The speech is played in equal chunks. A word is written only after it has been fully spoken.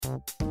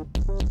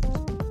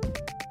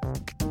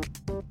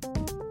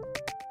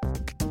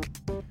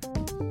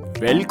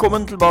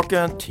Velkommen tilbake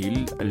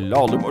til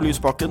Lahlum og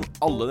Lysbakken,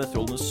 alle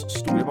nettrollenes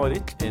store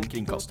mareritt, en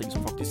kringkasting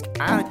som faktisk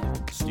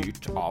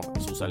styrt av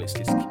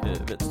Sosialistisk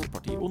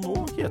Venstreparti. Og nå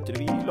heter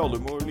vi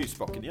Lahlum og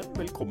Lysbakken igjen.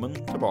 Velkommen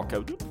tilbake,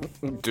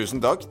 Audun.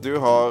 Tusen takk. Du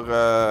har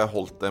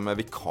holdt det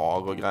med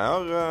vikar og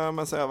greier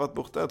mens jeg har vært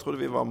borte. Jeg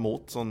trodde vi var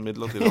mot sånn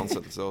midlertidig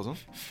ansettelse og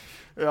sånn.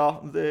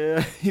 Ja,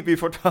 vi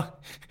får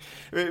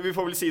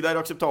vel si det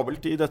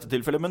akseptabelt i dette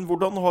tilfellet. Men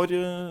hvordan har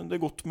det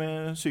gått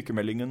med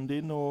sykemeldingen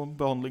din og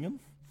behandlingen?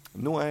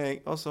 Nå er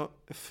jeg altså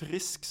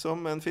frisk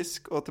som en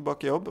fisk og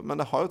tilbake i jobb,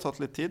 men det har jo tatt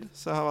litt tid,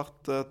 så jeg har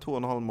vært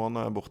 2,5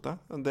 måneder borte.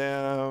 Det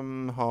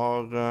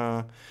har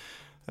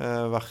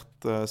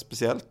vært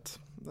spesielt.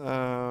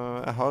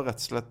 Jeg har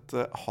rett og slett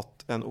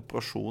hatt en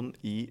operasjon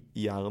i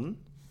hjernen.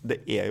 Det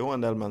er jo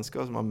en del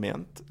mennesker som har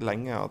ment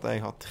lenge at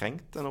jeg har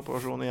trengt en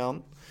operasjon i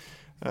hjernen.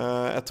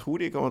 Jeg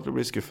tror de kommer til å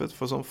bli skuffet,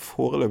 for sånn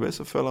foreløpig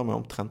så føler jeg meg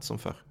omtrent som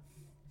før.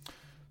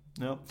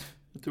 Ja.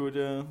 Jeg tror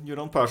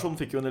Göran Persson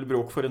fikk jo en del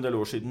bråk for en del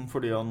år siden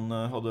fordi han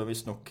hadde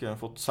visst nok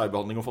fått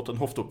særbehandling og fått en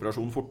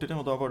hofteoperasjon fortere,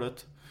 og da var det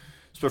et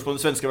spørsmål i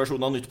den svenske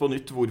versjonen av Nytt på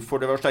Nytt hvorfor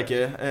det var sterke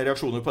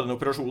reaksjoner på den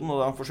operasjonen, og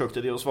da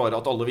forsøkte de å svare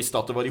at alle visste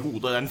at det var i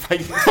hodet den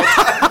feilen.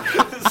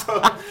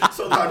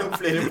 Så det er nok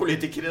flere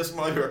politikere som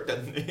har hørt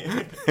den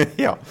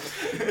ja.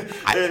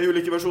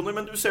 Ulike versjoner,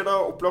 men du ser da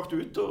opplagt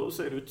ut og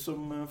ser ut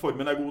som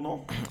formen er god nå.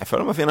 Jeg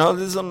føler meg fin. Jeg har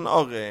litt sånn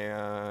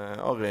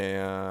arri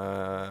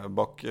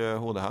bak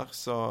hodet her,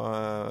 så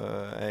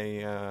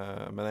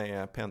men jeg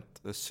er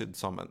pent sydd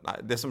sammen. Nei,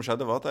 det som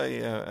skjedde var at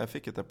jeg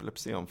fikk et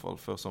epilepsianfall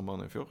før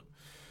sommeren i fjor.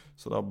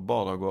 Så da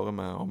bar det av gårde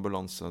med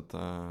ambulanse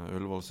til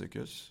Ullevål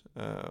sykehus.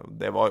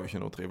 Det var jo ikke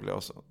noe trivelig,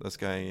 altså. Det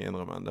skal jeg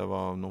innrømme. Det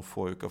var noen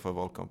få uker før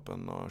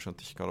valgkampen, og jeg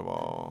skjønte ikke hva det var.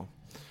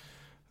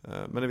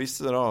 Men det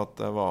viste seg da at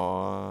det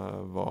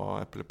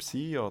var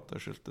epilepsi, og at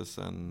det skyldtes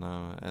en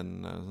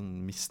sånn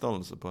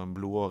misdannelse på en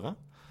blodåre.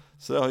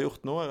 Så det jeg har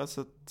gjort nå rett og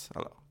slett,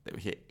 eller det er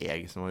jo ikke jeg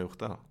som har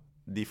gjort det da.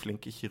 De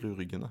flinke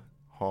kirurgene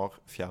har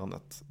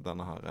fjernet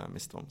denne her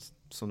misdannelsen.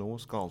 Så nå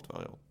skal alt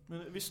være i orden. Men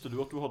visste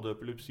du at du hadde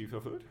epilepsi fra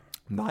før?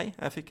 Nei,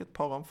 jeg fikk et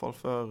par anfall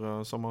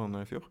før sommeren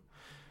i fjor.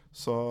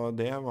 Så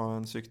det var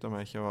en sykdom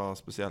jeg ikke var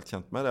spesielt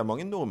kjent med. Det er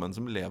mange nordmenn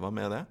som lever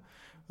med det.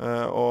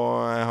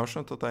 Og jeg har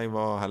skjønt at jeg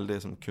var heldig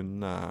som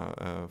kunne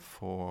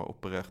få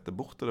operert det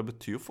bort. Og det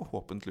betyr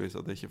forhåpentligvis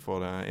at jeg ikke får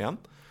det igjen.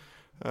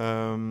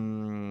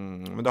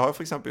 Men det har jo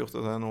for eksempel gjort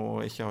at jeg nå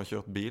ikke har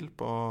kjørt bil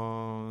på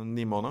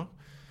 9 måneder.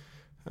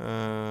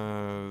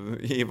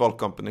 I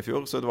valgkampen i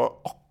fjor. Så det var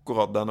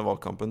akkurat denne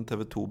valgkampen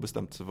TV 2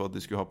 bestemte seg for at de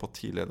skulle ha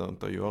partilederen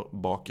til å gjøre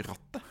bak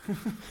rattet.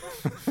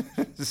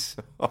 Så.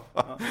 Ja,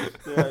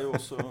 det er jo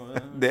også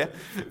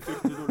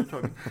fryktelig dårlig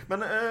tagning. Men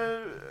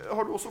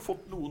har du også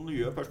fått noen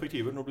nye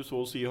perspektiver når du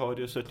så å si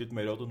har sett litt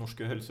mer av det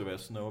norske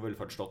helsevesenet og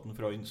velferdsstaten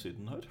fra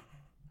innsiden her?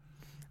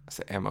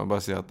 Altså, jeg må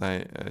bare si at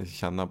jeg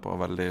kjenner på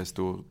veldig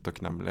stor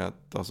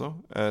takknemlighet, altså.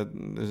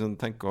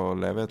 Tenk å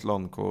leve i et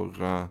land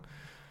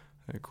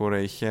hvor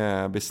det ikke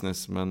er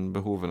business, men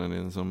behovene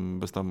dine som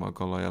bestemmer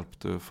hva slags hjelp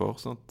du får.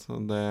 Sant?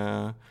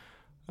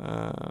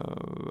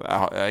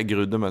 Jeg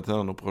grudde meg til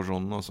den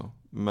operasjonen også,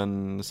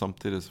 men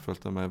samtidig så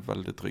følte jeg meg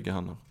veldig trygge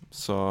hender.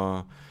 Så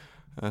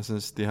jeg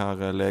synes de her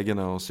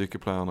legene og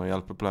sykepleierne og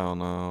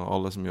hjelpepleierne og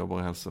alle som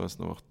jobber i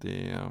helsevesenet vårt, de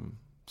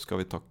skal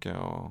vi takke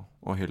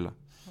og hylle.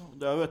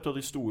 Det er jo et av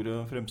de store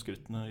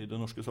fremskrittene i det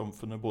norske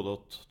samfunnet, både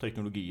at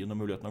teknologien og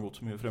muligheten har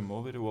gått så mye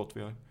fremover, og at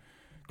vi har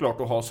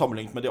klart å ha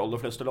sammenlignet med de aller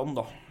fleste land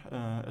da.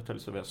 Et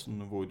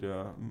helsevesen hvor det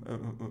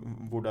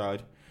er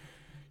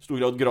stor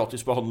grad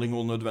gratis behandling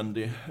og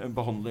nødvendig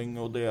behandling,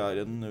 og det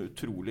er en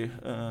utrolig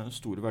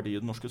stor verdi i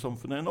det norske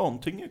samfunnet. En annen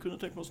ting jeg kunne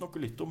tenke meg å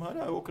snakke litt om her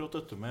er jo akkurat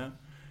dette med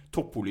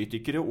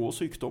toppolitikere og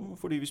sykdom,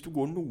 fordi hvis du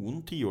går noen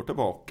 10 år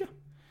tilbake,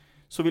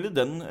 så ville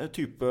den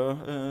type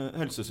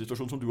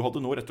helsesituasjon som du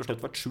hadde nå rett og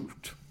slett vært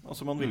skjult.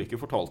 Altså man ville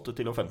ikke fortalt det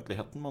til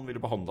offentligheten, man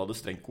ville behandlet det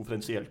strengt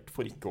konfidensielt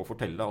for ikke å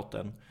fortelle at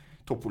en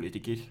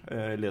toppolitiker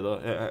led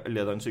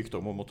av en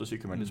sykdom og måtte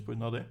sykemeldes på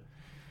grunn av det.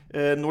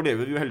 Nå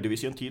lever vi jo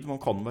heldigvis i en tid hvor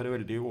man kan være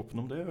veldig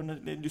åpen om det. Jeg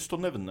har lyst til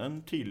å nevne en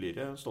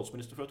tidligere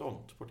statsminister fra et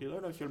annet parti der,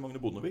 det er Kjell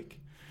Magne Bondevik,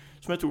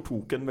 som jeg tror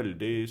tok en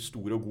veldig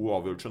stor og god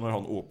avgjørelse når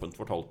han åpent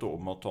fortalte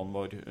om at han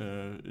var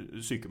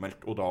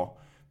sykemeldt, og da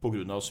på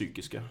grunn av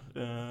psykiske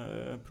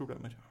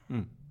problemer.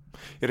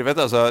 Ja, du vet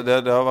altså,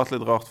 det har vært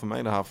litt rart for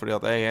meg det her, fordi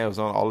at jeg er jo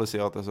sånn, alle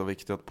sier at det er så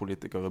viktig at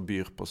politikere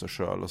byr på seg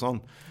selv og sånn,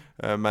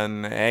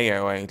 men jeg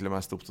er jo egentlig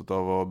mest opptatt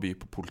av å by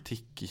på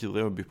politikk, ikke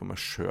drive å by på meg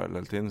selv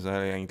hele tiden, så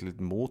jeg er egentlig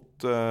litt mot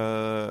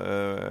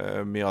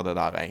mye av det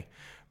der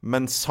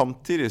Men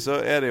samtidig så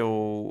er det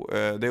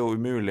jo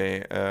umulig,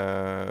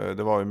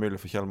 det var umulig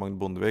for Kjell Magne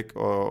Bondevik,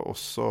 og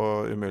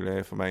også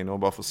umulig for meg nå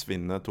å bare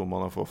forsvinne 2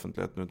 måneder for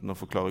offentligheten uten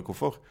å forklare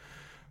hvorfor.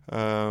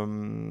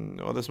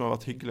 Og det som har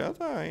vært hyggelig er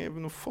at jeg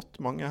har fått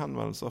mange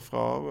henvendelser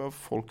fra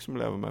folk som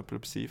lever med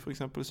epilepsi for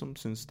eksempel, som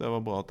synes det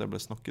var bra at det ble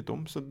snakket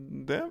om, så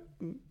det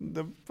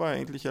var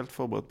jeg egentlig ikke helt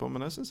forberedt på,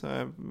 men det synes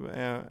jeg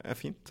er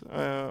fint.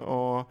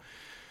 Og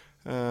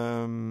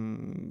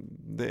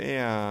Det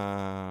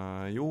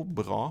jo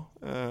bra,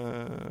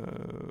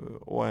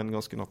 og en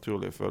ganske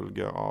naturlig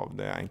følge av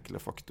det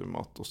enkle faktum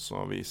at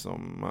også vi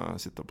som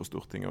sitter på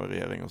Stortinget og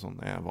regjering og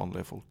sånn,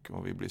 vanlige folk,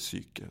 og vi blir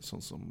syke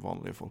sånn som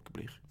vanlige folk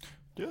blir.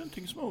 Det en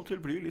ting som av og til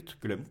blir litt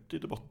glemt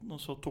i debatten,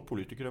 altså at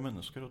toppolitikere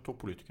mennesker, og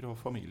toppolitikere har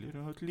familier.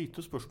 Jeg har et lite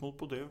spørsmål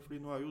på det,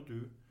 fordi nå jo du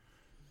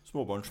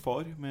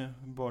småbarnsfar med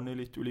barn i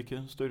litt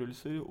ulike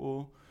størrelser,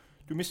 og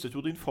du mistet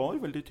jo din far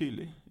veldig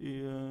tidlig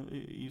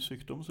i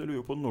sykdom, så jeg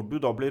lurer på når du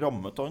da ble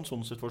rammet av en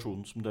sånn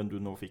situasjon som den du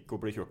nå fikk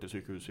og ble kjørt til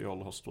sykehuset i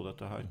all hast og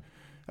dette her,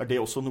 det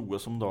også noe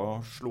som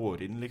da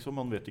slår inn, liksom?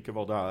 Man vet ikke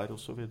hva det og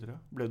så videre.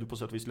 Ble du på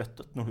sett og vis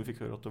lettet når du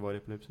fikk høre at det var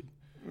epilepsi?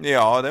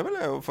 Ja, det vil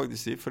jeg jo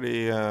faktisk si, fordi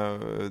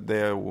det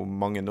jo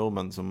mange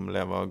nordmenn som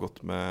lever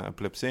godt med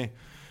epilepsi,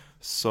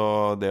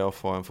 så det å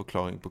få en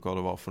forklaring på hva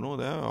det var for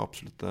noe, det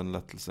absolutt en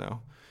lettelse, ja.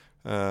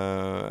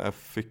 Jeg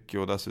fikk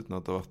jo dessuten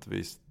etter hvert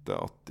vist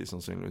at de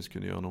sannsynligvis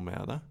kunne gjøre noe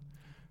med det.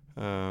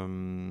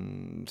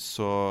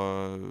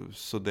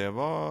 Så det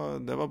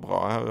var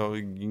bra.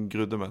 Jeg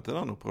grudde meg til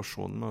den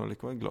operasjonen, men jeg var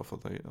likevel glad for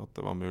at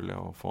det var mulig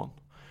å få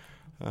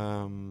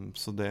den.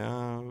 Så det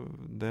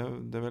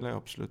vil jeg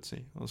absolutt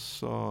si. Og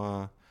så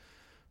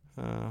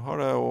har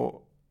det jo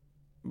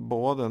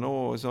både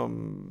noe liksom,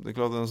 det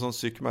klart en sånn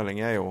sykemelding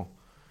jo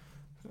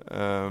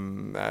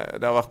det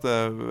har vært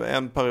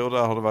en periode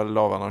der jeg hadde veldig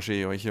lav energi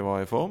og ikke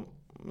var i form.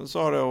 Men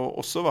så har det jo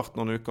også vært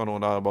noen uker nå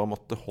der jeg bare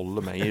måtte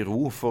holde meg i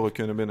ro for å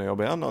kunne begynne å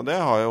jobbe igjen. Og det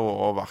har jo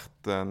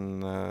vært en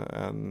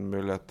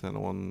mulighet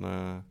til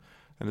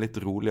en litt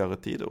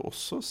roligere tid, og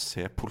også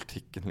se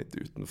politikken litt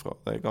utenfra.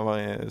 Det kan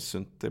være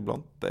sunt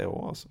iblant, det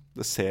også. Altså.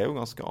 Det ser jo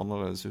ganske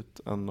annerledes ut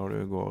enn når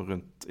du går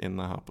rundt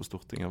inne her på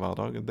Stortinget hver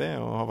dag. Det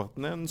har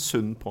vært en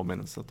sunn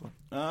påminnelse, tror jeg.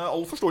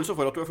 All forståelse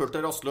for at du har følt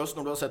deg rastløs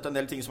når du har sett en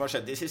del ting som har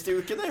skjedd de siste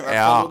ukene. I hvert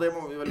ja. fall, og det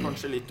må vi vel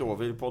kanskje litt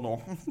over på nå.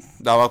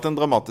 Det har vært en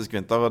dramatisk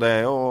vinter, og det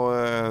jo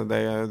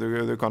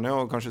du kan jo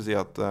kanskje si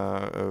at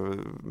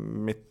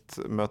mitt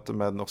møte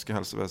med det norske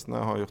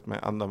helsevesenet har gjort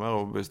meg enda mer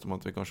overbevist om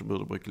at vi kanskje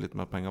burde bruke litt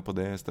mer penger på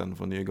det I stedet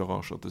for nye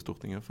garasjer til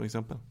Stortinget, for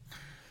eksempel.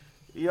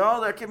 Ja,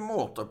 det ikke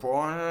måte på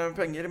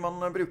penger man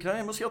bruker her.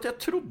 Jeg må si at jeg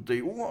trodde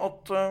jo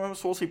at,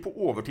 så å si på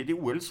overtid I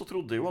OL, så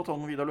trodde jeg jo at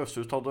han Vidar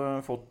Løfshus hadde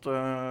fått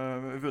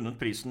vunnet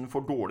prisen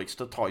for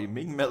dårligste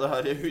timing med det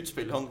her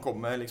utspillet han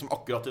kom med liksom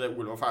akkurat I det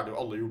OL var ferdig,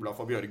 og alle jublet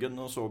for Bjørgen,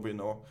 og så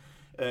begynne å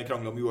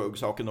krangle om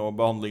Johaug-saken og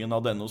behandlingen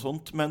av den og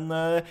sånt. Men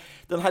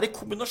den her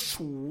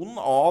kombinasjonen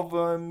av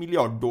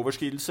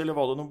milliardoverskridelse, eller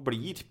hva det nå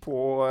blir på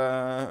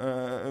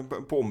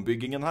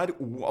ombyggingen her,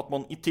 og at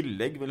man I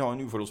tillegg vil ha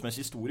en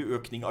uforholdsmessig stor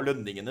økning av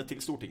lønningene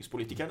til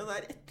stortingspolitikerne,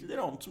 det et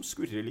eller annet som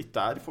skurrer litt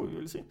der, får vi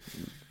vel si.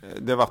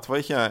 Det I hvert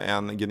fall ikke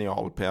en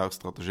genial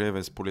PR-strategi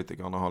hvis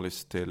politikerne har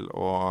lyst til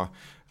å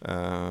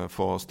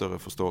få større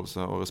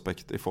forståelse og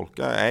respekt I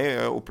folket.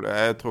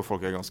 Jeg tror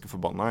folk ganske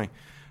forbannet,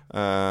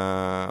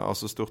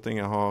 altså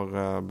Stortinget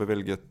har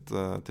bevilget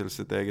til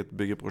sitt eget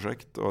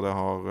byggeprosjekt, og det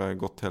har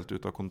gått helt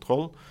ut av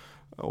kontroll.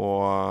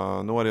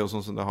 Og nå det jo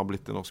sånn som det har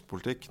blitt I norsk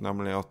politikk,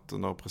 nemlig at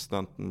når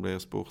presidenten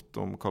blir spurt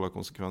om hva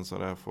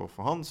konsekvenser det for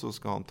han, så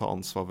skal han ta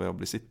ansvar ved å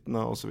bli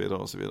sittende, og så videre,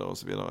 og så videre, og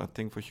så videre.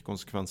 Ting får ikke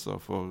konsekvenser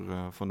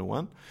for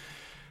noen.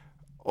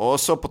 Og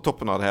så på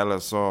toppen av det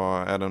hele så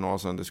det nå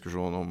altså en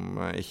diskusjon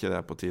om ikke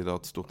det på tide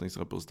at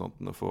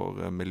stortingsrepresentantene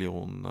får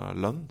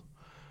millionlønn.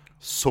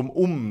 Som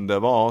om det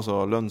var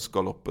altså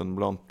lønnsgaloppen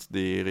blant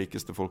de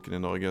rikeste folkene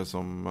I Norge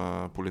som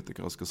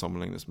politikere skal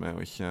sammenlignes med,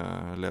 og ikke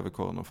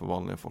levekårene for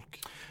vanlige folk.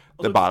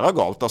 Det bærer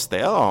galt av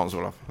sted da, Hans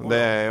Olav.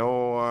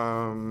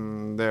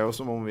 Det jo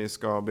som om vi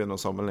skal begynne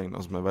å sammenligne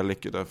oss med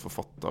vellykkede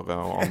forfattere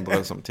og andre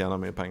som tjener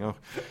mye penger.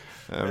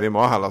 Vi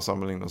må heller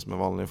sammenligne oss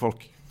med vanlige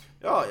folk.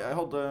 Ja,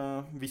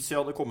 hvis jeg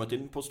hadde kommet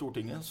inn på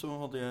Stortinget, så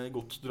hadde jeg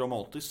gått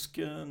dramatisk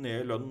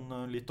ned I lønn,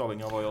 litt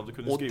avhengig av hva jeg hadde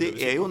kunnet skrive. Og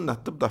det jo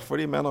nettopp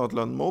derfor de mener at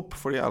lønnen må opp,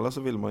 fordi ellers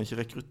så vil man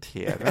ikke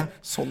rekruttere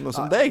sånne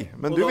som deg.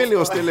 Men du vil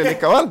jo stille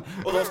likevel.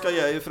 Og da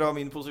skal jeg fra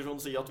min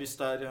posisjon si at hvis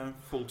det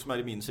folk som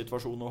I min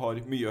situasjon og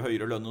har mye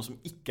høyere lønn, og som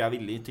ikke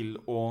villig til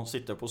å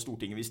sitte på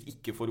Stortinget hvis de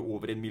ikke får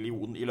over 1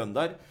 million I lønn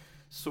der,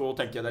 så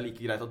tenker jeg det like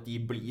greit at de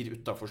blir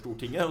utenfor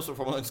Stortinget, og så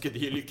får man ønske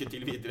de lykke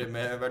til videre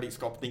med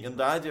verdiskapningen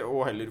der,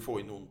 og heller få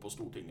inn noen på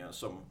Stortinget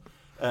som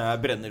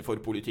brenner for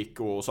politikk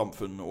og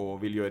samfunn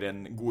og vil gjøre en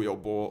god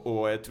jobb,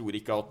 og jeg tror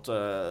ikke at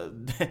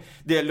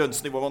det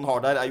lønnsnivået man har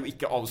der jo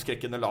ikke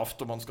avskrekkende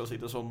lavt, om man skal si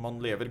det sånn, man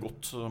lever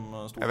godt som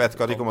storting. Jeg vet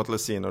hva de kommer til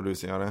å si når du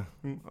sier det,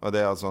 og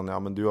det sånn, ja,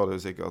 men du hadde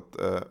jo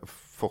sikkert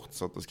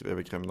fortsatt å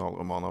skrive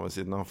kriminalromaner ved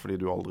siden av, fordi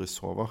du aldri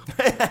sover,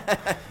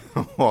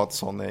 og at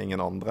sånn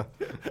ingen andre.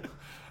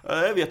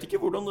 Jeg vet ikke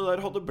hvordan det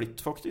der hadde blitt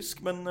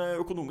faktisk, men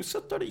økonomisk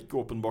sett det ikke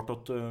åpenbart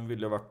at det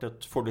ville vært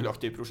et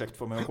fordelaktig prosjekt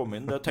for meg å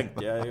komme inn. Det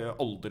tenkte jeg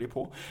aldri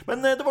på.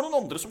 Men det var noen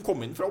andre som kom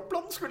inn fra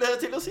Oppland, skulle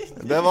jeg til å si.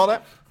 Det var det.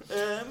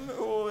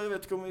 Og jeg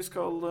vet ikke om vi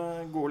skal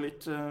gå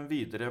litt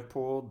videre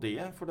på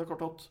det, for det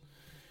klart at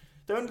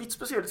det en litt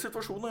spesiell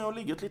situasjon, og jeg har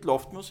ligget litt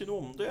lavt med å si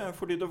noe om det,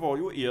 fordi det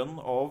var jo en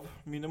av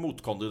mine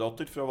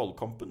motkandidater fra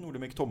valgkampen,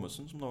 Olemic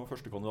Thommessen, som da var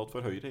førstekandidat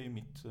for Høyre I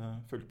mitt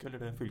fylke,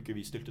 eller det fylket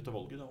vi stilte til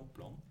valget,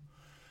 Oppland.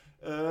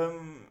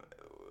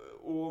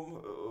 Og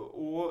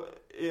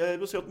jeg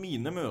vil si at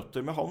mine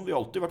møter med han, vi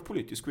har alltid vært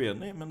politisk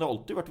uenige, men det har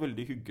alltid vært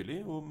veldig hyggelig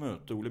å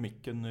møte Olemic,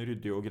 en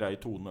ryddig og grei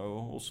tone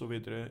og så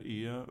videre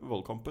i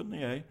valgkampen.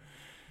 Jeg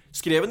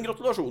skrev en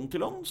gratulasjon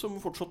til han, som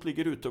fortsatt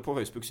ligger ute på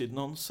Facebook-siden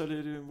hans,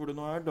 eller hvor det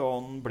nå da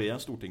han ble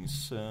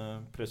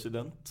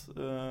stortingspresident.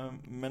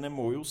 Men jeg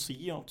må jo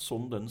si at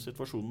sånn den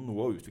situasjonen nå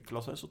har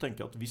utviklet seg, så tenker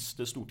jeg at hvis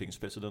det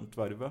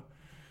stortingspresidentvervet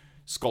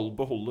skal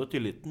beholde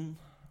tilliten,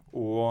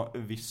 og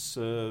hvis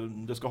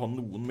det skal ha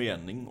noen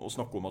mening å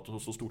snakke om at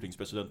også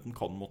stortingspresidenten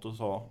kan måtte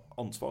ta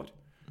ansvar,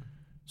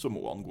 så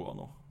må han gå av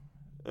nå.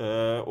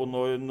 Og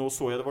nå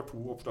så jeg det var 2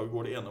 oppslag i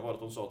går. Det ene var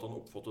at han sa at han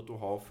oppfattet å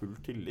ha full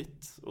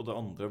tillit, og det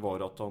andre var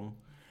at han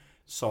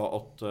sa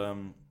at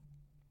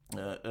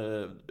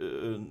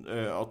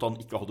han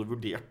ikke hadde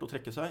vurdert å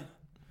trekke seg.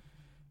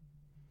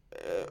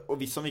 Og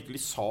hvis han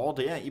virkelig sa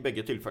det i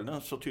begge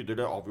tilfellene, så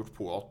tyder det avgjort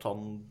på at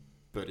han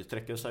bør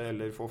trekke seg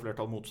eller få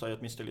flertall mot seg i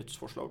et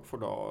mistillitsforslag, for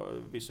da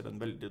viser det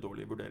en veldig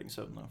dårlig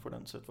vurderingsevne for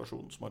den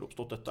situasjonen som har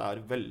oppstått. Dette er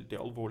veldig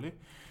alvorlig.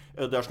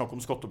 Det er snakk om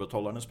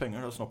skattebetalernes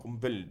penger, det er snakk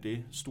om veldig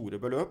store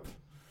beløp,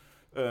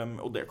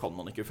 og det kan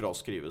man ikke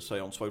fraskrive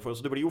seg ansvar for.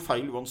 Så det blir jo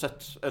feil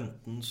uansett.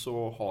 Enten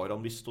så har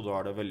han visst, og da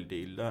er det veldig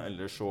ille,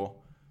 eller så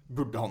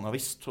burde han ha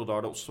visst, og da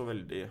er det også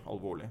veldig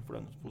alvorlig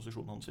for den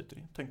posisjonen han sitter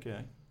i, tenker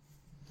jeg.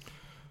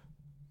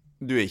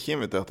 Du er ikke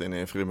invitert inn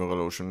i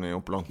Frimurerlosjen i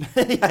Oppland?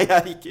 Jeg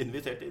er ikke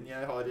invitert inn.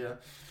 Jeg har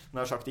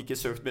nær sagt ikke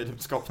søkt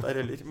medlemskap der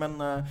heller. Men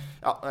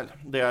ja,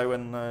 det er jo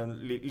en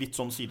litt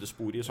sånn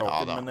sidespor i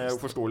saken, ja, men det er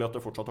jo forståelig at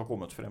det fortsatt har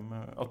kommet frem,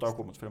 at det har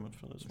kommet frem ut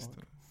fra det som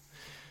var.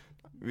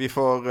 Vi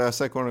får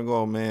se hvordan det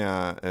går med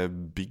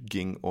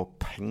bygging og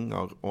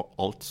penger og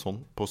alt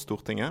sånt på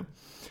Stortinget.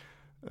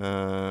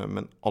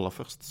 Men aller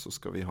først så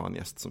skal vi ha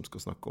en gjest som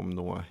skal snakke om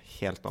noe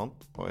helt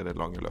annet, og i det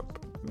lange løp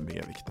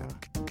mye viktigere.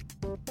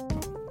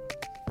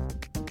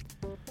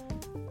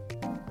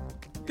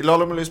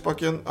 Lahlum og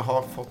Lysbakken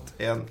har fått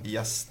en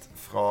gjest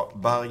fra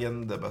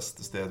Bergen, det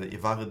beste stedet i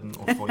verden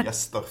å få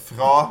gjester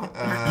fra.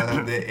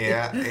 Det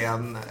er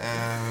en,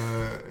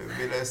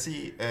 vil jeg si,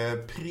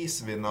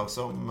 prisvinner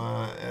som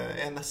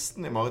er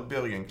nesten i Marit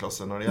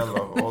Bjørgen-klasse når det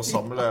gjelder å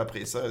samle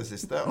priser i det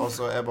siste.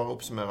 Altså, jeg bare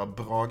oppsummerer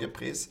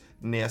Bragepris,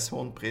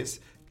 Neshornpris,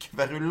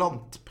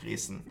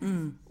 Kverulantprisen.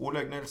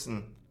 Olaug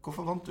Nilsen,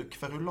 hvorfor vant du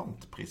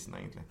Kverulantprisen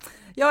egentlig?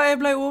 Ja, jeg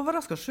ble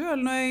overrasket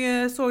selv når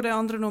jeg så de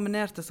andre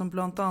nominerte, som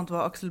blant annet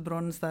var Aksel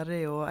Bronne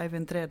Sterri og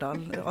Eivind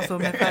Tredal, altså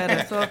med flere.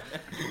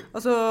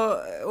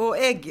 Og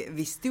jeg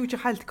visste jo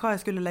ikke helt hva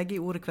jeg skulle legge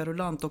i ordet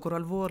kverulant, og hvor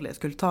alvorlig jeg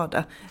skulle ta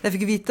det. Jeg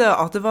fikk vite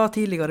at det var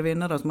tidligere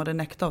vinnere som hadde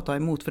nektet å ta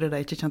imot, fordi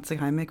de ikke kjente seg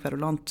hjemme i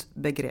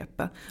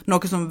kverulantbegrepet.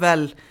 Noe som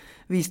vel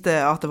viste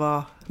at det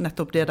var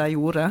nettopp det de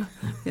gjorde.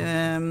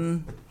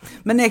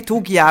 Men jeg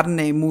tok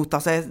gjerne imot.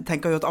 Altså jeg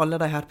tenker jo at alle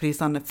de her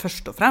prisene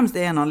først og fremst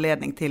er en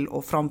anledning til å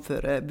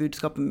framføre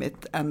budskapet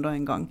mitt enda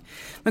en gang.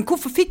 Men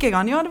hvorfor fikk jeg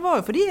den? Ja, det var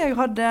jo fordi jeg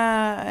hadde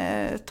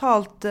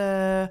talt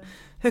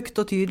høyt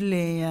og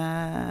tydelig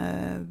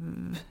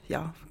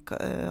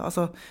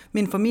altså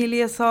min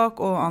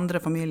familiesak og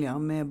andre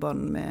familier med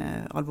barn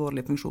med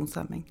alvorlig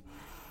funksjonshemming.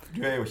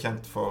 Du er jo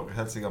kjent for,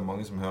 helt sikkert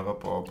mange som hører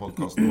på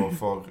podcasten vår,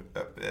 for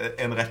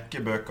en rekke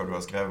bøker du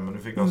har skrevet, men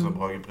du fikk altså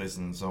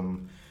Brageprisen som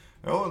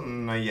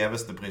den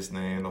gjeveste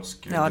prisen i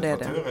norsk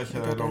litteratur. Er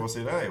ikke det lov å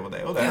si det? Jo,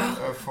 det er jo det,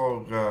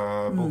 for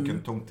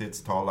boken Tungtids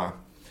tale.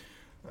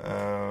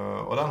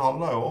 Og den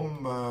handler jo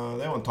om,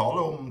 det er jo en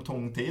tale om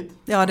tung tid.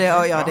 Ja, det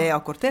er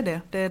akkurat det.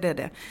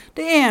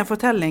 Det er en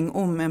fortelling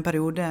om en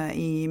periode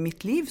i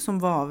mitt liv som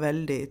var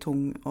veldig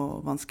tung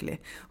og vanskelig.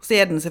 Og så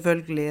er den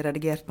selvfølgelig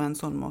redigert på en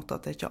sånn måte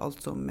at det er ikke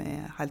alt som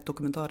er helt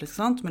dokumentarisk,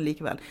 sant? Men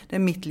likevel, det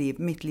er mitt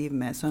liv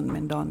med sønnen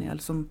min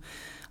Daniel som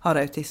har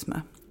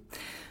autisme.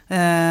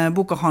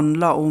 Boka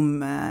handler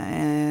om,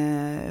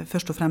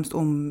 først og fremst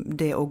om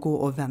det å gå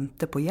og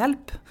vente på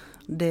hjelp.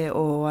 Det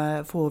å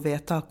få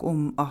vedtak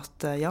om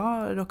at ja,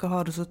 dere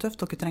har det så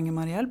tøft, dere trenger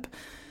mer hjelp,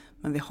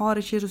 men vi har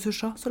ikke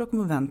ressurser, så dere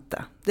må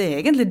vente. Det er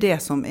egentlig det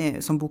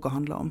som boka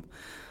handler om.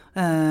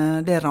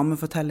 Det er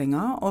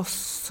rammefortellinger, og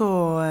så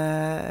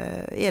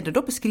er det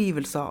da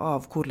beskrivelser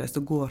av hvordan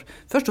det går,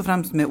 først og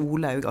fremst med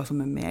Olaug, altså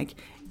med meg,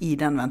 i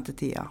den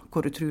ventetida,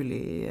 hvor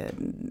utrolig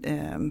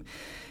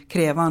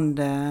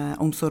krevende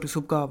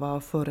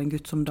omsorgsoppgaver for en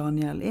gutt som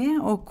Daniel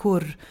er, og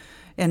hvor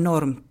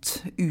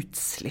enormt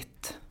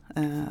utslitt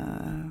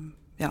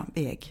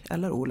jeg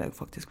eller Olaug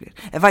faktisk blir.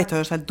 Jeg vet det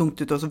høres helt dumt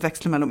ut å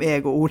veksle mellom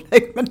jeg og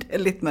Olaug, men det er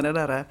litt med det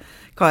der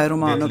hva er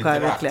roman og hva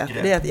er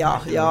virkelighet.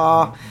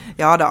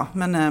 Ja da,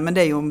 men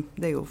det er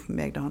jo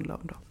meg det handler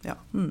om da. Ja.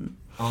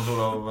 Hans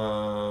Olav,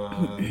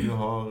 du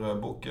har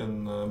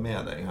boken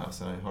med deg her,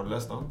 så har du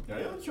lest den? Ja,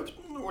 jeg har kjøpt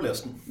den og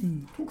lest den.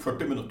 Tok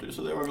 40 minutter,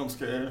 så det var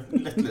ganske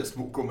lettlest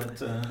bok om et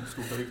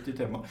stort og viktig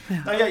tema.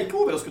 Nei, jeg er ikke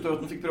overrasket over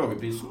at den fikk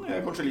Brageprisen. Jeg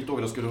er kanskje litt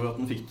overrasket over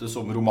at den fikk det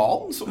som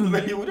roman, som den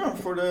vel gjorde.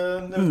 For det,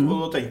 jeg vet ikke hva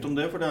du har tenkt om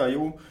det, for det er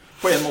jo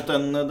på en måte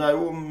det er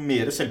jo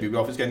mer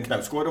selvbiografisk enn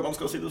Knausgård, om man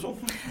skal si det sånn.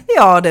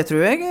 Ja, det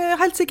tror jeg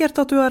helt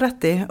sikkert at du har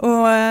rett i.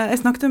 Og jeg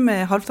snakket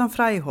med Halvdan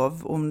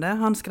Freihov om det.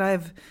 Han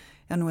skrev,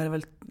 nå er det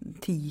vel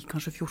 10,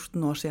 kanskje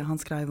 14 år siden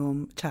han skrev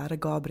om Kjære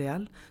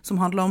Gabriel, som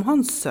handler om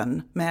hans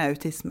sønn med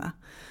autisme.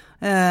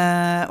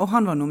 Og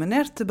han var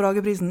nominert til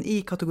Brageprisen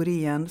i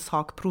kategorien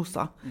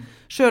sakprosa.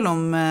 Selv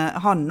om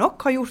han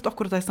nok har gjort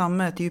akkurat de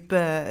samme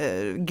type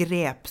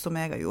grep som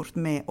jeg har gjort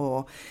med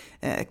å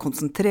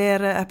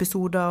konsentrere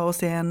episoder og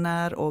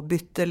scener, og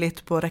bytte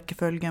litt på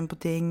rekkefølgen på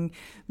ting,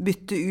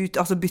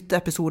 bytte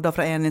episoder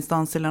fra en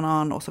instans til en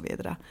annen, og så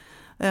videre.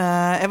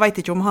 Jeg vet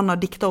ikke om han har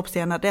diktet opp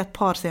scener, det et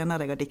par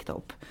scener jeg har diktet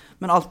opp,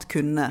 men alt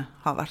kunne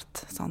ha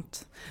vært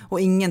sant.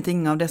 Og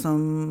ingenting av det som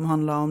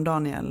handler om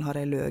Daniel har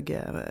jeg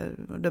løget,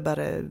 det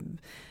bare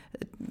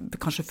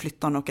kanskje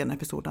flyttet noen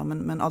episoder,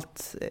 men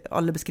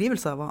alle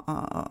beskrivelser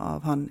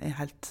av han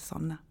helt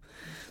sanne.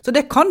 Så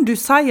det kan du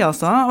si,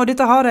 altså, og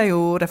dette har jeg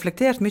jo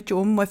reflektert mye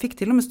om, og jeg fikk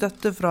til og med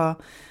støtte fra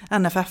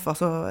NFF,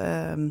 altså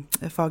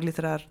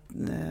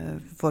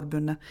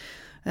Faglitterærforbundet,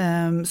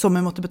 som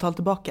jeg måtte betale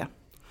tilbake.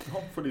 Ja,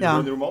 fordi det ble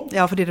en roman?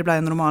 Ja, fordi det ble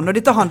en roman. Og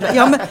dette handler,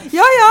 men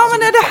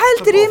er det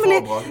helt rimelig?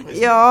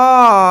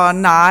 Ja,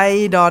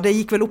 nei da, det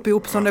gikk vel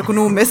opp sånn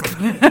økonomisk.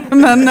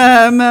 Men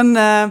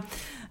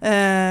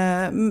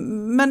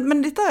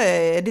dette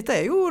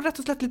er jo rett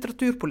og slett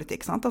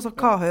litteraturpolitikk, sant? Altså,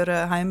 hva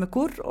hører hjemme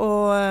hvor?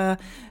 Og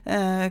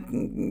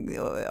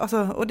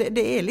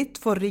det er litt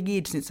for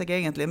rigid, synes jeg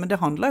egentlig, men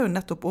det handler jo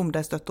nettopp om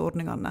de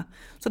støtteordningene.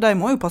 Så de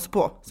må jo passe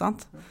på,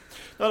 sant?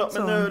 Ja,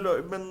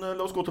 men la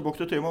oss gå tilbake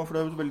til temaet, for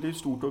det er jo et veldig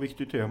stort og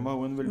viktig tema,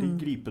 og en veldig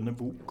gripende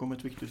bok om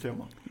et viktig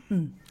tema.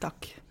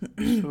 Takk.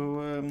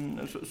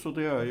 Så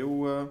det er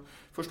jo,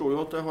 forstår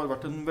jo at det har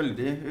vært en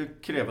veldig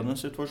krevende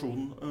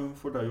situasjon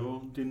for deg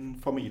og din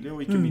familie,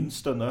 og ikke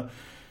minst denne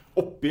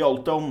oppi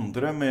alt det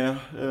andre med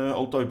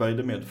alt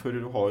arbeidet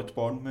medfører å ha et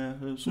barn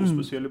med så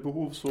spesielle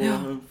behov, så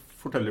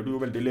forteller du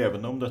jo veldig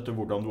levende om dette,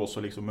 hvordan du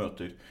også liksom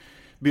møter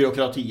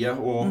byråkratiet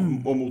og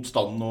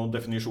motstand og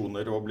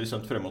definisjoner og blir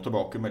sendt frem og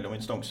tilbake mellom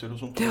instanser og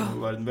sånt. Det må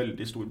være en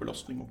veldig stor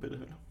belastning oppi det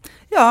hele.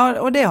 Ja,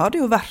 og det har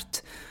det jo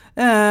vært.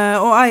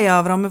 Og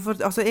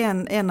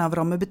en av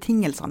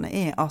rammebetingelsene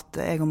er at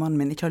jeg og mannen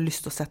min ikke har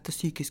lyst til å sette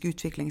psykisk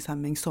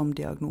utviklingshemming som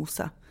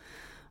diagnose.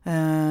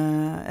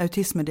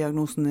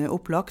 Autismediagnosen er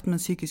opplagt,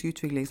 men psykisk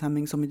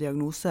utviklingshemming som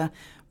diagnose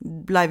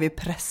ble vi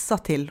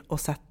presset til å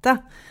sette.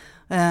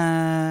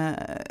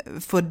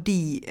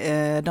 Fordi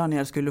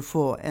Daniel skulle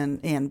få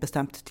en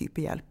bestemt type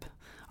hjelp.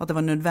 At det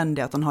var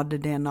nødvendig at han hadde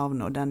det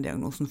navnet og den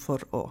diagnosen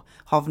for å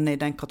havne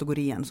i den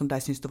kategorien som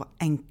de syntes det var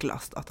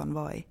enklest at han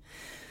var i.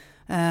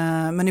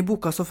 Men i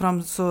boka så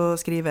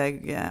skriver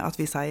jeg at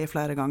vi sier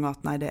flere ganger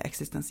at nei, det er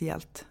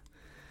eksistensielt.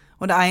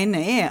 Og det ene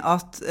er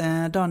at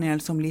Daniel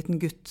som liten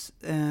gutt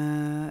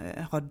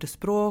hadde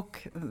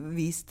språk,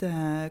 viste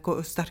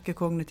sterke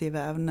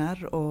kognitive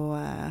evner og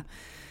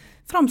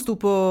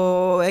framstod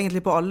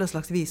egentlig på alle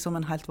slags vis som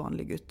en helt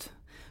vanlig gutt.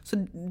 Så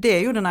det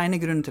er jo den ene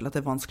grunnen til at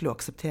det er vanskelig å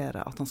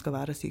akseptere at han skal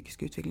være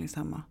psykisk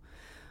utviklingshemmet.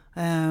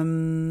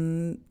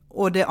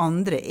 Og det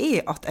andre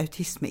er at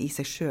autisme i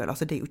seg selv,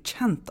 altså det er jo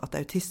kjent at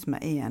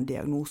autisme er en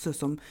diagnose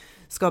som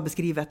skal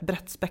beskrive et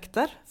bredt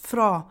spekter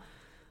fra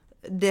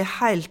det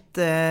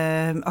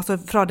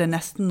fra det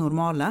nesten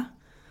normale,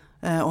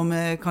 og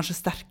med kanskje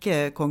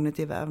sterke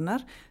kognitive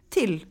evner,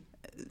 til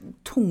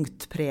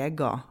tungt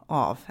preget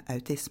av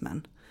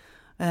autismen.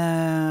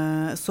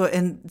 Så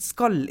en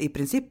skal i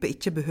prinsippet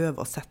ikke behøve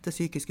å sette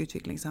psykisk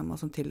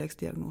utviklingshemmet som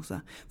tilleggsdiagnose.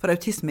 For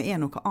autisme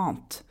er noe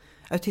annet.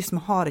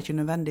 Autisme har ikke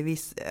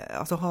nødvendigvis,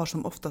 har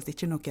som oftest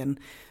ikke noen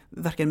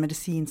hverken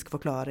medisinsk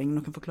forklaring,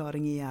 noen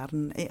forklaring i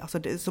hjernen.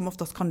 Som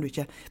oftest kan du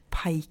ikke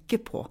peke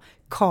på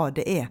hva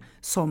det er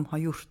som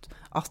har gjort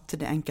at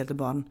det enkelte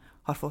barn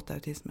har fått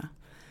autisme.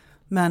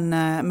 Men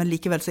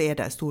likevel så er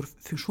det en stor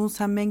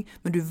funksjonshemming,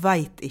 men du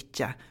vet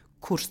ikke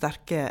hvor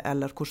sterke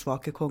eller hvor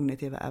svake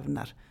kognitive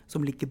evner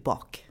som ligger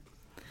bak.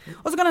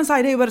 Og så kan en si,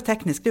 det er jo bare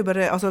teknisk, det er jo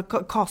bare,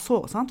 hva så,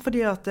 sant?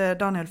 Fordi at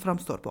Daniel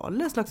framstår på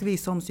alle slags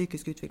vis som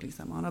psykisk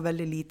utviklingshemmet. Han har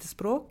veldig lite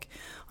språk,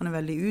 han er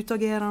veldig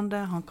utagerende,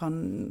 han kan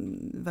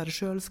være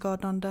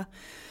selvskadende.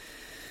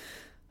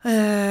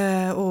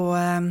 Og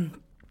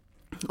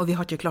vi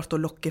har ikke klart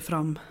å lokke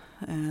fram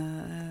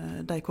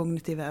de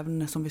kognitive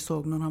evnene som vi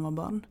så når han var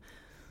barn.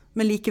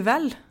 Men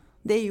likevel,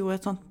 det er jo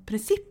et sånt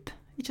prinsipp,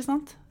 ikke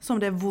sant? Som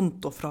det er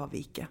vondt å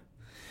fravike.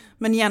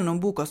 Men gjennom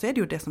boka så er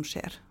det jo det som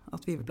skjer,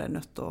 at vi ble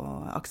nødt til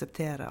å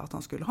akseptere at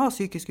han skulle ha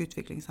psykisk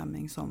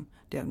utviklingshemming som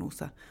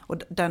diagnose.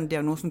 Og den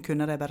diagnosen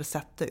kunne de bare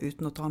sette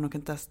uten å ta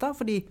noen tester,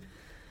 fordi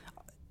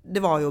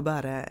det var jo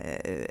bare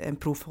en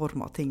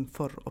proforma ting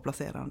for å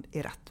plassere han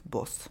i rett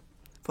bås,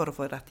 for å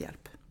få rett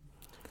hjelp.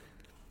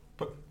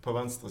 På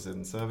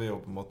venstresiden så er vi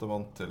jo på en måte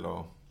vant til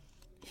å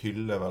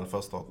hylle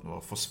velferdsstaten vår,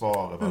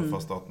 forsvare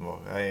velferdsstaten vår.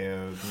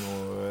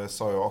 Jeg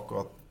sa jo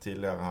akkurat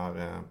tidligere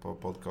her på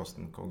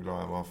podcasten hvor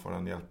glad jeg var for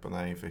den hjelpen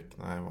jeg fikk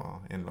når jeg var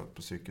innlagt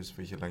på sykehus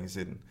for ikke lenge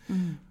siden.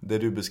 Det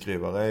du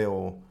beskriver er jo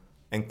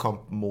en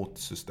kamp mot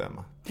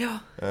systemet. Ja.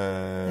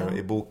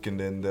 I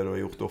boken din, det du har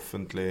gjort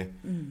offentlig,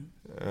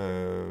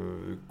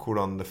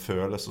 hvordan det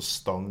føles å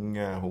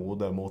stange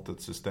hodet mot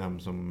et system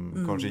som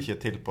kanskje ikke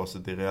er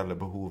tilpasset de reelle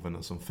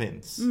behovene som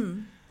finnes.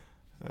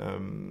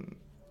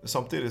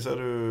 samtidig så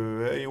er du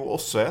jo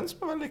også en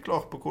som er veldig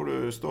klar på hvor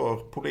du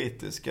står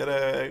politisk.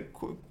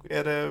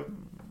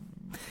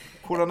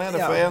 Hvordan er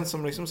det for en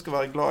som liksom skal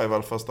være glad i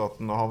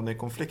velferdsstaten og havne i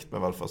konflikt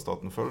med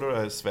velferdsstaten? Føler du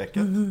deg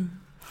sveket?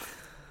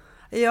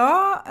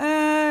 Ja,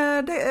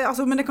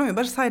 men jeg kan jo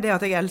bare si det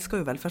at jeg elsker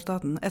jo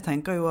velferdsstaten. Jeg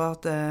tenker jo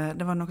at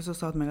det var noe som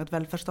sa til meg at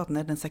velferdsstaten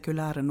er den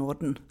sekulære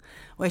nåden.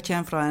 Og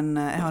jeg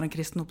har en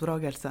kristen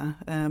oppdragelse,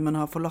 men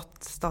har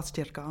forlatt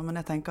statskirka. Men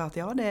jeg tenker at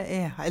ja, det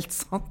er helt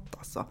sant,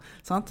 altså.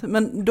 Sant?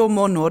 Men da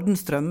må nåden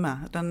strømme.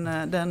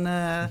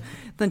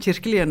 Den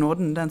kirkelige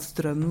nåden, den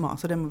strømmer.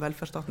 Så det må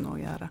velferdsstaten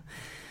også gjøre.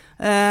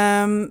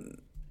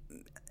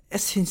 Jeg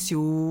synes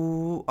jo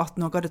at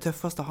noe av det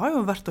tøffeste har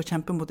jo vært å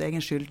kjempe mot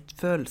egen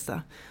skyldfølelse.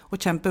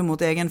 Og kjempe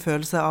mot egen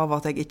følelse av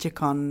at jeg ikke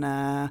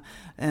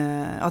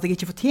at jeg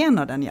ikke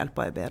fortjener den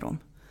hjelpa jeg ber om.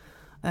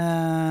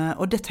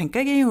 Og det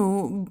tenker jeg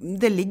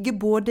det ligger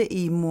både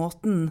i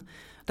måten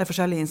de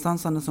forskjellige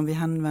instansene som vi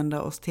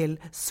henvender oss til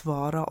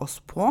svarer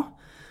oss på.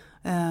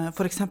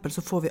 For eksempel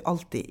så får vi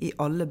alltid i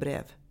alle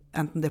brev,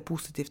 enten det er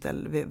positivt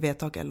eller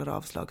vedtak eller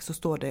avslag, så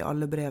står det i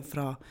alle brev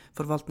fra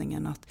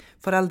forvaltningen at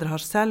foreldre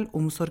har selv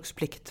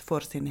omsorgsplikt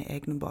for sine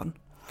egne barn.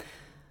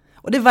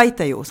 Og det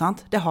vet jeg jo,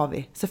 sant? Det har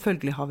vi.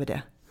 Selvfølgelig har vi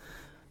det.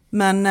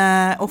 Men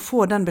å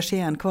få den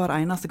beskjeden hver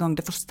eneste gang,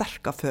 det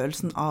forsterker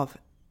følelsen av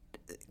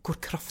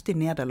hvor kraftig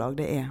nederlag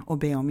det er å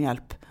be om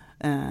hjelp,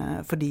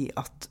 fordi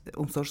at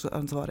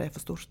omsorgsansvaret er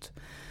for stort.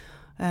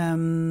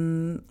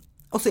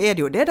 Og så er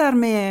det jo det der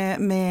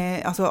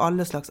med altså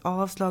alle slags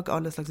avslag,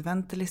 alle slags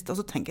ventelister. Og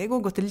så tenker jeg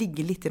også at det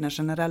ligger litt i den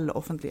generelle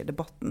offentlige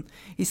debatten,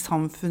 i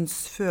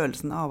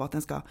samfunnsfølelsen av at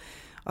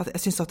at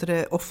jeg synes at det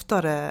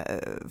oftere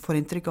får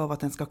inntrykk av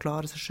at en skal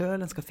klare seg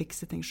selv, en skal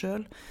fikse ting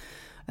selv.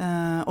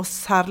 Og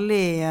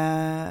særlig,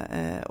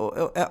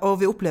 og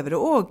vi opplever det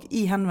også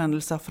i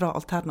henvendelser fra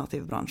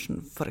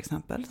alternativbransjen, for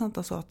eksempel. Sant?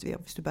 Altså at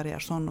hvis du bare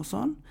gjør sånn og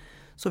sånn,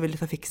 så vil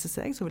dette fikse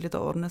seg, så vil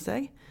dette ordne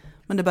seg.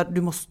 Men det er bare,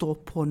 du må stå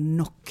på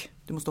nok.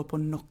 Du må stå på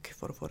nok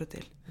for å få det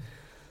til.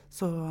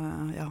 Så,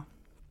 ja.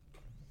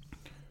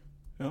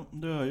 Ja,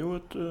 det er jo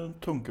et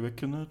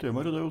tankevekkende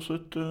tema. Det er også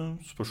et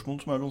spørsmål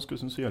som er ganske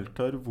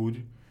essensielt her. Hvor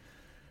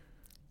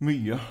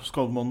mye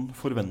skal man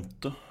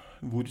forvente?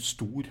 Hvor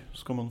stor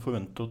skal man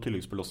forvente at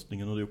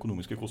tilleggsbelastningen og de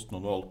økonomiske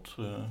kostnadene og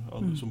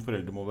alt som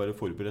foreldre må være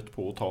forberedt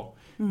på å ta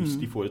hvis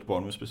de får et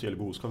barn med spesielle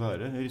behov skal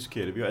være?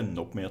 Risikerer vi å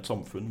ende opp med et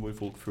samfunn hvor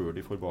folk før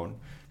de får barn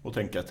og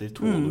tenker etter,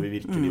 tåler vi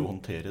virkelig å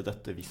håndtere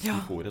dette hvis de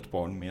får et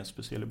barn med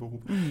spesielle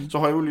behov? Så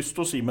har jeg jo lyst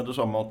til å si med det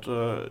samme at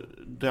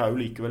det er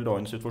jo likevel da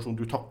en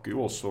situasjon, du takker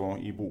jo også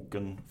i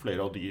boken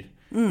flere av de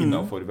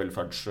innenfor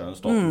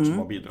velferdsstaten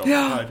som har bidratt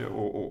her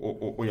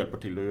og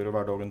hjelper til å gjøre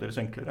hverdagen deres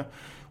enklere.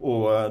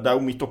 Og det er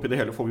jo midt oppi det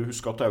hele, får vi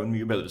huske at det er jo en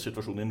mye bedre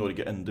situasjon i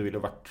Norge enn det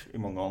ville vært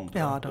i mange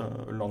andre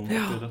land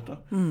oppi dette.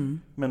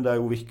 Men det er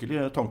jo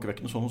virkelig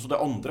tankevekkende sånn. Så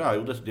det andre er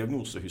jo dette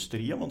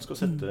diagnosehysteriet, man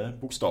skal sette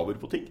bokstaver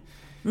på ting.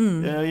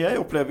 Jeg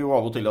opplever jo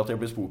av og til at jeg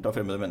blir spurt av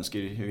fremmede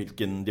mennesker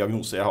hvilken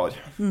diagnose jeg har.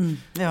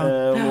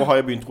 Nå har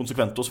jeg begynt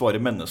konsekvent å svare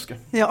menneske.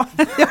 Ja,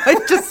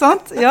 ikke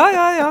sant? Ja.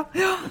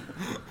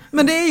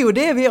 Men det er jo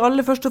det vi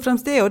alle først og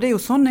fremst er, og det er jo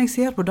sånn jeg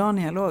ser på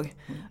Daniel også.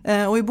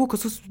 Og i boka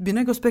så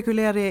begynner jeg å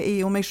spekulere i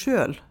om jeg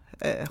selv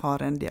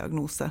har en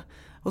diagnose.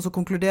 Og så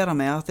konkluderer jeg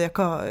med at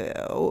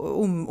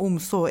om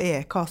så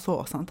hva så,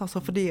 sant?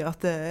 Altså fordi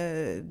at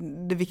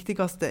det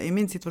viktigste i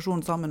min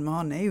situasjon sammen med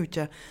han er jo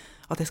ikke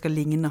at jeg skal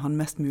ligne han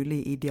mest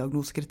mulig i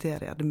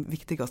diagnosekriterier. Det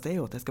viktigste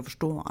er jo at jeg skal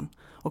forstå han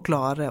og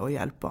klare å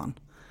hjelpe han.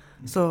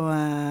 Så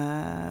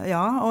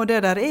og det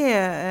der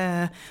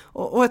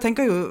og jeg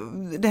tenker jo,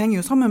 det henger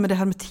jo sammen med det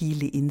her med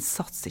tidlig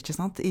innsats, ikke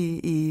sant,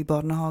 i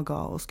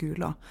barnehager og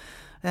skoler.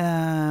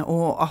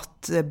 Og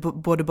at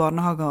både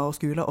barnehager og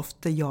skoler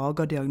ofte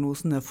jager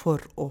diagnosene for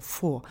å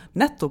få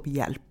nettopp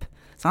hjelp,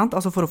 sant?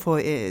 Altså for å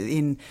få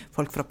inn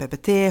folk fra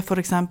PPT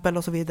for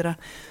eksempel og så videre.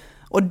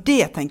 Og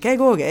det tenker jeg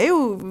også er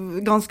jo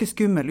ganske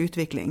skummel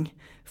utvikling.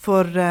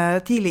 For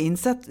tidlig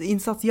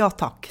innsats, ja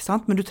takk,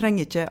 sant? Men du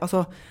trenger ikke,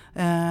 altså,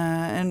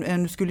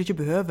 en skulle ikke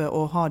behøve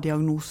å ha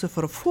diagnose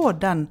for å få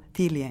den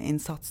tidlige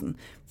innsatsen.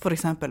 For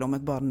eksempel om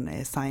et barn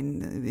er sen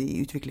i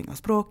utvikling av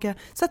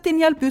språket. Sett inn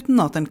hjelp uten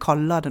at en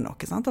kaller det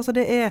noe, sant? Altså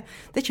det er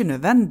ikke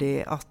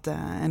nødvendig at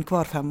en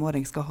hver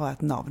 5-åring skal ha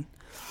et navn.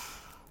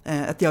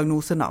 Et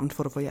diagnosenavn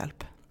for å få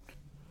hjelp.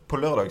 På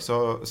lørdag så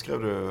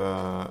skrev du,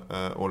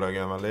 Olaug,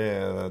 en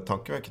veldig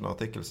tankevekkende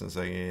artikkel, synes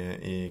jeg,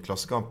 i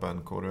Klassekampen,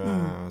 hvor du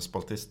er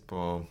spaltist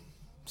på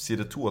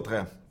side 2 og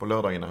 3 på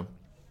lørdagene.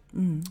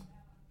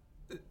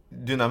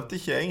 Du nevnte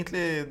ikke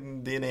egentlig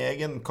din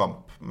egen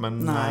kamp,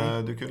 men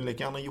du kunne like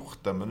gjerne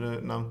gjort det, men du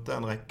nevnte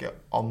en rekke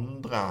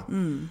andre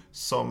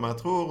som jeg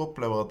tror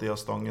opplever at de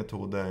har stanget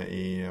hodet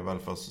i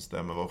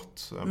velferdssystemet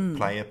vårt.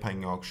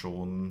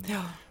 Pleiepengeaksjonen,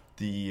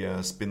 de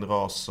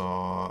Spinraza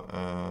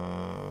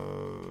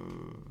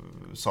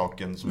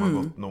saken som har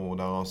gått nå,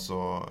 der altså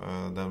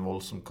det er en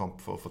voldsom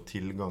kamp for å få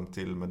tilgang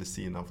til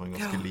medisiner for en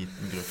ganske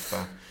liten gruppe.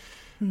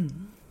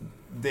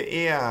 Det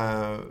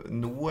er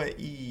noe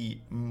i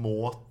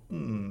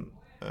måten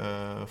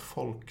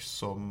folk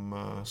som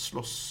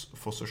slåss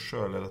for seg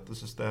selv i dette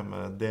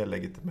systemet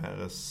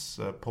delegitimeres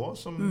på,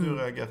 som du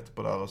reagerte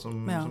på der, og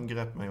som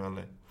grep meg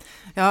veldig.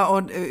 Ja,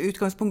 og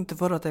utgangspunktet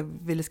for at jeg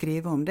ville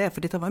skrive om det,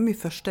 for dette var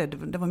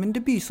det var min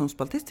debut som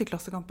spaltist i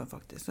Klassekampen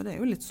faktisk, så det er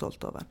jeg jo litt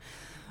stolt over.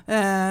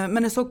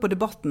 Men jeg så på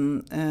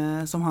debatten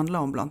som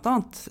handlet om blant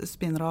annet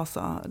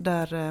Spinraza,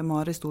 der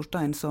Mari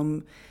Storstein, som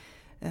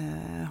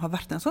har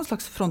vært en sånn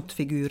slags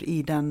frontfigur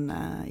i den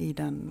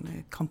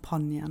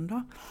kampanjen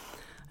da,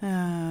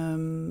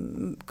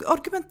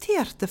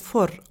 argumenterte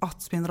for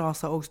at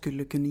Spinraza også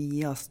skulle kunne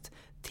gis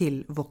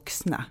til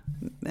voksne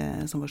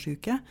som var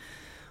syke,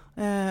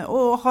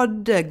 og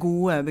hadde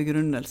gode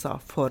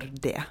begrunnelser for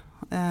det.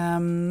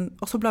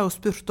 Og så ble hun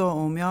spurt da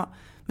om,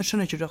 men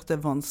skjønner ikke du at det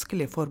er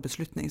vanskelig for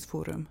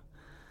Beslutningsforum?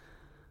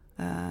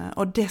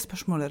 Og det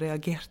spørsmålet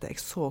reagerte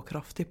jeg så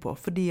kraftig på,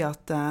 fordi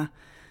at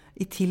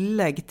i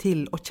tillegg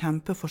til å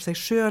kjempe for seg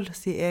selv,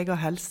 sin egen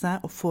helse,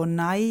 og få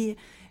nei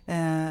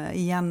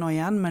igjen og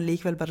igjen, men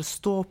likevel bare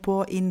stå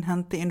på,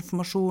 innhente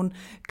informasjon,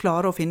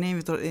 klare å finne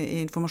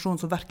informasjon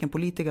som hverken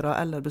politikere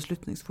eller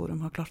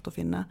Beslutningsforum har klart å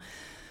finne.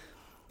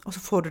 Og så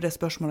får du det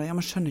spørsmålet,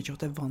 men skjønner ikke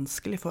at det er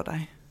vanskelig for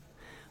deg.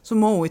 Så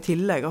må hun i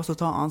tillegg altså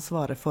ta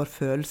ansvaret for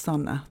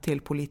følelsene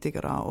til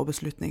politikere og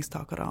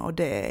beslutningstakere, og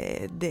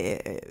det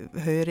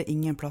hører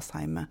ingen plass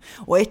hjemme.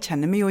 Og jeg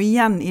kjenner meg jo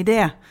igjen i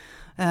det,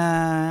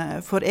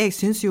 for jeg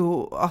synes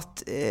jo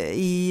at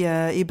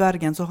i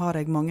Bergen så har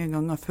jeg mange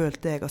ganger følt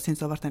det jeg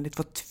synes har vært en litt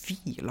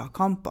fortvilet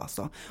kamp,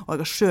 altså. Og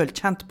jeg har selv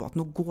kjent på at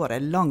nå går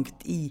jeg langt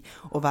i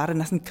å være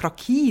nesten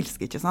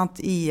krakilsk, ikke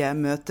sant, i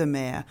møte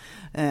med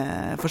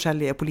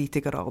forskjellige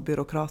politikere og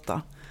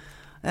byråkrater.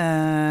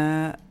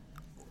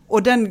 Og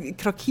den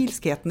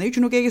krakilskheten er jo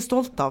ikke noe jeg er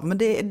stolt av, men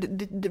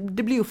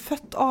det blir jo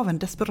født av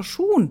en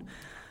desperasjon.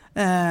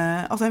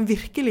 Altså en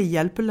virkelig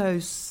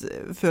hjelpeløs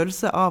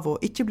følelse av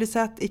å ikke bli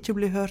sett, ikke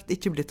bli hørt,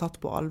 ikke bli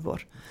tatt på alvor.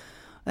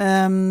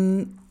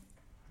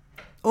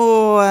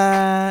 Og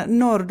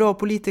når da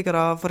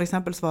politikere for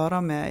eksempel svarer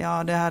med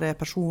det her er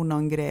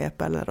personangrep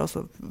eller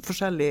altså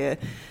forskjellige,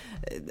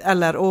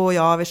 eller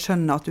vi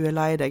skjønner at du er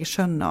lei deg, jeg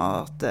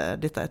skjønner at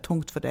dette er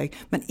tungt for deg,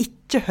 men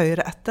ikke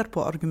høre etter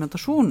på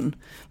argumentasjonen,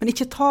 men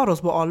ikke tar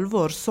oss på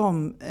alvor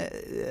som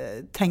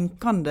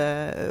tenkende,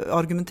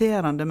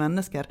 argumenterende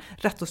mennesker,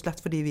 rett og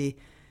slett fordi vi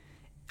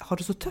har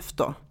det så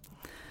tøft da.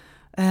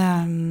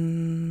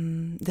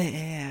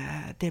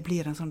 Det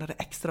blir en sånn der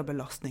ekstra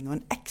belastning og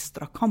en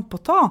ekstra kamp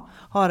å ta,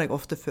 har jeg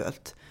ofte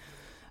følt.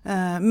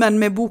 Men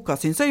med boka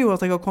synes jeg jo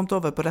at jeg har kommet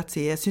over på rett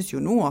side. Jeg synes jo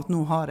nå at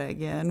nå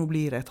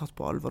blir jeg tatt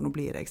på alvor, nå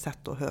blir jeg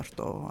sett og hørt,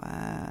 og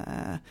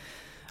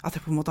at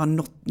jeg på en måte har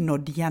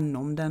nådd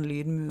gjennom den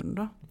lydmuren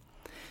da.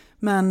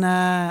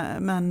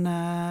 Men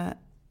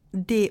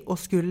det å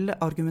skulle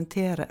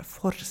argumentere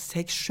for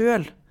seg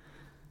selv,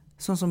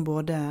 sånn som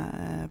både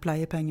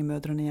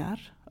pleiepengemødrene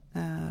gjør,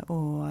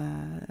 og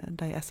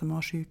de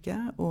SMA-syke,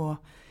 og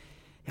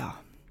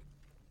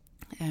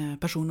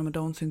personer med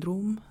Down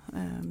syndrom,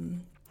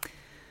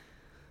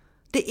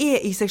 det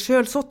er i seg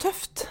selv så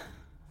tøft,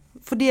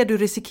 for det du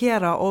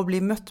risikerer å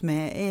bli møtt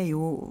med er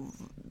jo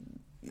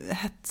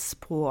hets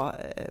på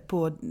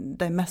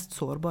de mest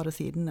sårbare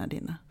sidene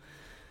dine.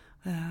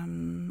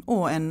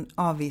 Og en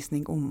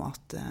avvisning om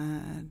at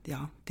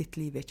ditt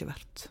liv er ikke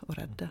verdt å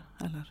redde.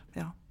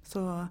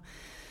 Så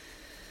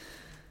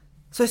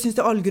jeg synes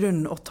det er all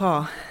grunn å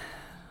ta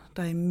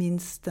de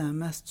minste,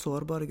 mest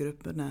sårbare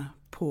gruppene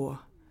på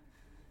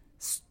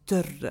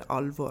større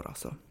alvor,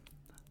 altså.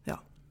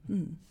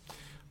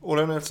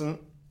 Ole Nilsen,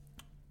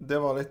 det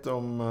var litt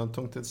om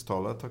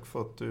tungtidstale. Takk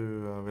for at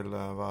du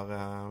ville være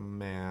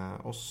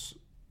med oss.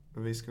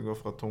 Vi skal gå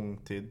fra tung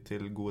tid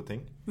til gode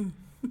ting.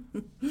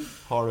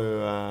 Har du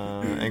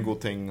en god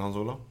ting, Hans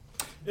Olav?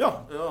 Ja,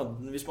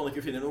 hvis man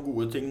ikke finner noen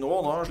gode ting nå,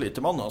 da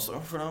sliter man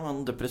altså, for da er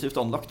man depressivt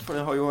anlagt, for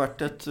det har jo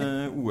vært et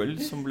OL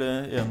som ble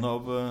en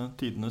av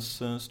tidenes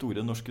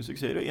store norske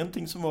suksesser, og en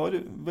ting som var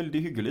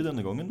veldig hyggelig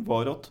denne gangen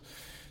var at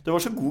det var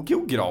så god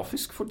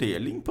geografisk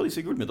fordeling på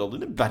disse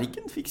gullmedaljene.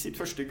 Bergen fikk sitt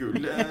første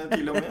gull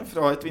til og med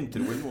fra et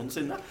vinter-OL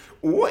noensinne.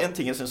 Og en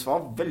ting jeg synes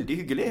var veldig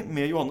hyggelig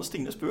med Johannes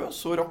Tingnes Bø,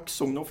 så rakk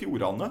Sogn og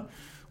Fjordane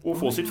å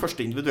få sitt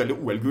første individuelle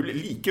OL-gull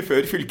like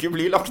før fylket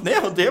blir lagt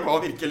ned, og det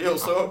var virkelig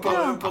også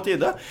på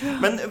tide.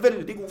 Men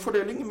veldig god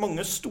fordeling,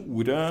 mange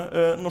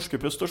store norske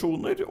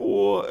prestasjoner,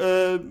 og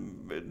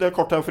det er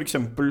kort her for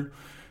eksempel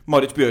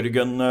Marit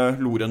Bjørgen,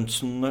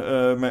 Lorentzen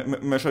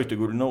med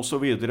skøytegullene og så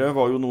videre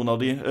var jo noen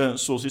av de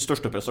så å si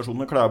største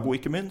prestasjonene, Klæbo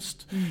ikke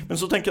minst. Men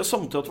så tenker jeg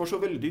samtidig at det var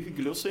så veldig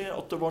hyggelig å se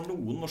at det var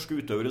noen norske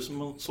utøvere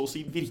som så å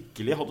si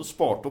virkelig hadde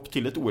spart opp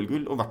til et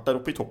OL-gull og vært der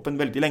oppe i toppen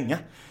veldig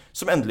lenge,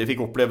 som endelig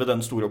fikk oppleve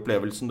den store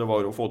opplevelsen det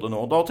var å få det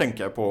nå. Da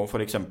tenker jeg på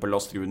for eksempel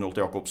Astrid Unholt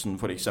Jacobsen,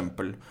 for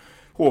eksempel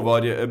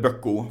Håvard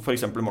Bøkko, for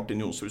eksempel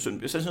Martin Jonsrud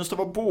Sundby. Så jeg synes det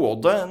var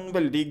både en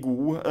veldig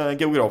god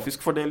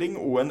geografisk fordeling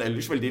og en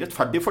ellers veldig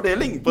rettferdig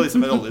fordeling på disse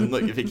medaljene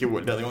Norge fikk i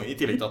OL denne gang, i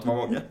tillegg til at det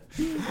var mange.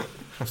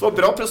 Så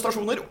bra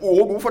prestasjoner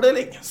og god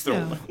fordeling.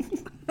 Strålende.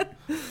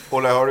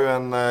 Ole, har du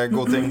en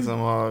god ting som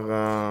har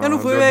nå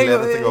får du har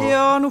gledet deg over?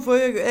 Ja, nå får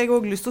jeg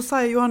også lyst til å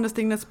si Johannes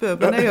Stignes Bø,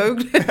 men jeg har jo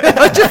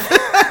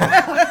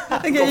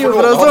jeg er jo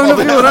fra Sogn og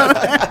Fjordane.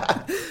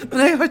 Men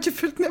jeg har ikke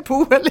fulgt med på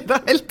OL i det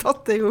hele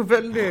tatt. Det er jo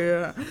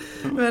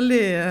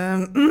veldig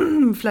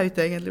flaut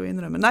egentlig å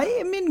innrømme. Nei,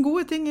 min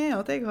gode ting er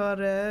at jeg har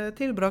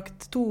tilbrakt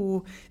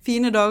 2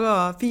 fine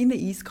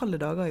iskalde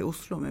dager i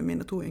Oslo med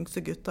mine 2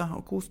 yngste gutter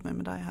og kost meg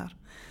med dem her.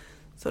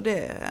 Så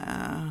det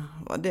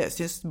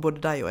synes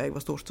både de og jeg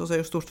var stort. Og så er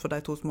det jo stort for de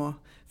 2 små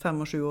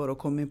 5 og 7 år å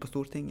komme inn på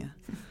Stortinget.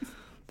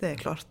 Det er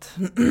klart.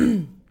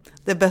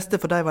 Det beste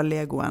for deg var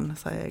Legoen,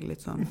 sier jeg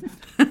litt sånn.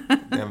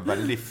 Det er en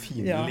veldig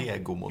fin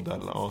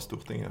Lego-modell av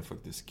Stortinget,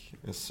 faktisk.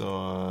 Så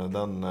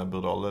den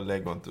burde alle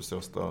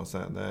Lego-entusiaster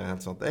se. Det er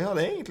helt sant. Jeg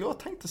hadde egentlig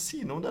også tenkt å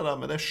si noe om det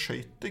der med det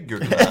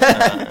skøytegullet,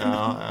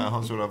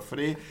 Hans Olav.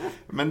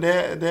 Men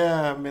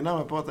det minner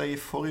meg på at jeg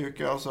i forrige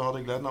uke altså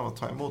hadde gleden av å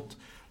ta imot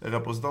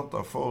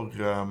representanter for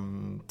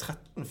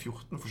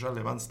 13-14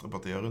 forskjellige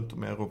venstrepartier rundt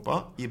om i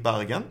Europa, i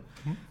Bergen.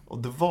 Og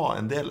det var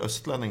en del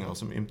østlendinger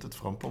som ymtet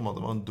frem på om at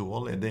det var en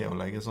dårlig idé å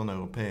legge sånn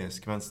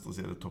europeisk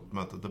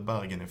venstreside-toppmøte til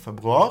Bergen i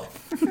februar.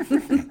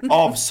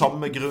 Av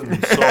samme grunn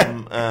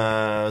som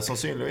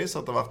sannsynligvis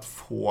at det har vært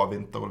få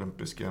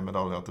vinterolympiske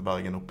medaljer til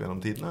Bergen opp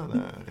gjennom tidene.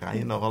 Det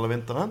regner alle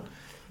vinteren.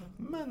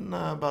 Men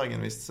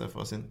Bergen viste seg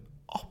fra sin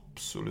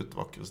absolutt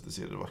vakreste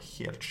side. Det var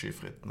helt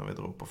skyfritt når vi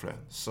dro på fløy.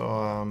 Så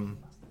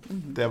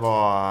det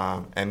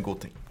var en god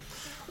ting.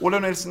 Ole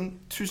Nilsen,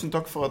 tusen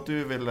takk for at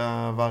du ville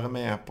være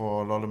med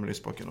på Lahlum med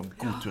Lysbakken, og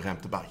god tur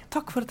hjem til Bergen.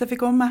 Takk for at jeg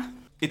fikk komme.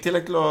 I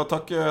tillegg til å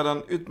takke den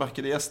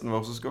utmerkede gjesten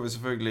vår, så skal vi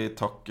selvfølgelig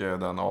takke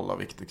den aller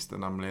viktigste,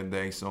 nemlig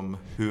deg som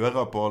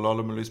hører på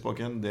Lahlum med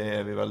Lysbakken. Det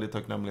er vi veldig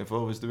takknemlige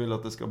for. Hvis du vil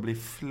at det skal bli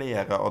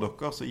flere av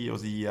dere, så gi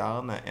oss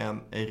gjerne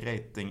en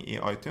rating i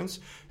iTunes.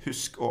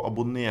 Husk å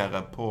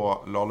abonnere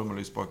på Lahlum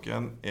med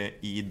Lysbakken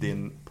i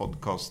din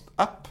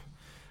podcast-app.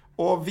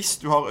 Og hvis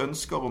du har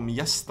ønsker om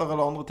gjester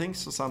eller andre ting,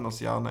 så send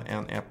oss gjerne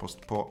en e-post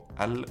på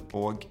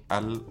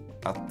l@sv.no.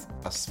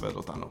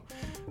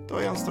 Da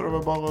gjenstår det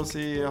vel bare å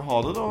si ha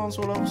det da,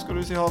 Hans Olav. Skal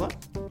du si ha det?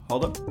 Ha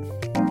det.